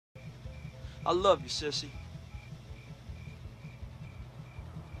I love you, sissy.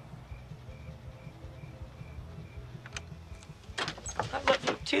 I love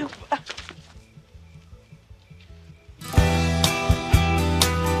you too.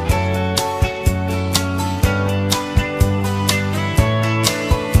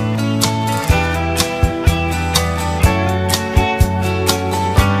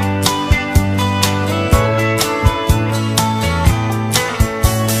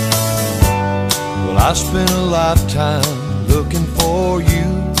 Well, I spent a lifetime looking for you.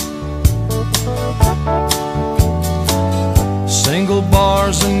 Single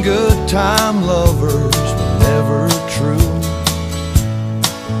bars and good time lovers were never true.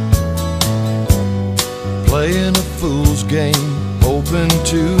 Playing a fool's game, hoping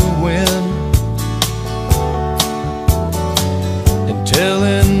to win, and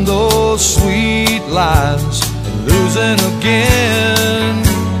telling those sweet lies and losing again.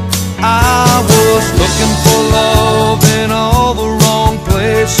 I was looking for love in all the wrong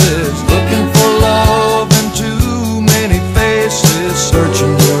places, looking for love in too many faces, searching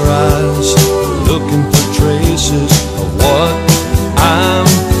your eyes, looking for traces of what I'm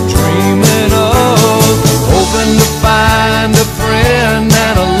dreaming of, hoping to find a friend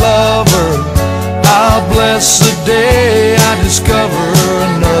and a lover. I'll bless the day I discover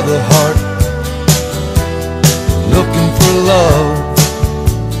another heart looking for love.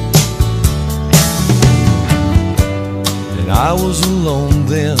 I was alone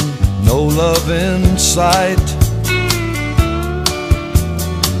then, no love in sight,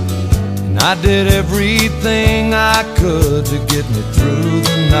 and I did everything I could to get me through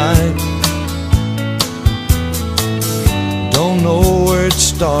the night. Don't know where it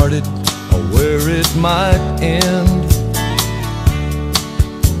started or where it might end.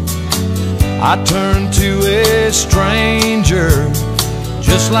 I turned to a stranger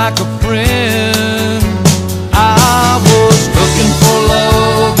just like a friend. I was looking for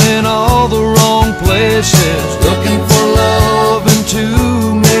love in all the wrong places, looking for love in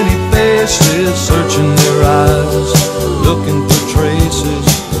too many faces, searching their eyes, looking for traces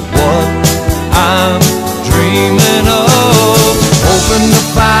of what I'm dreaming of, hoping to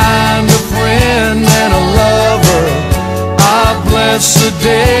find a friend and a lover. I bless the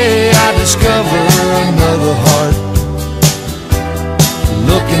day I discover another heart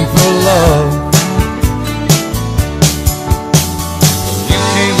looking for love.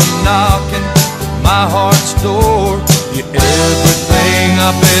 Knocking my heart's door, you're everything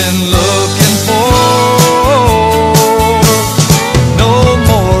I've been looking for. No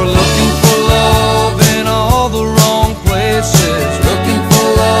more looking for love in all the wrong places, looking for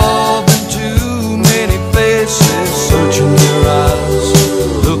love in too many faces, searching their eyes,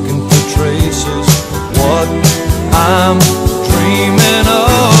 looking for traces of what I'm dreaming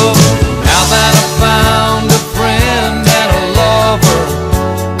of. Now that I've found a friend and a lover,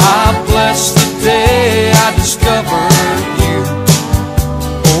 bless the day I discovered you.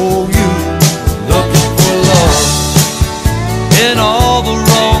 Oh, you, looking for love in all the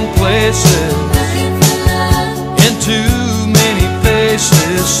wrong places,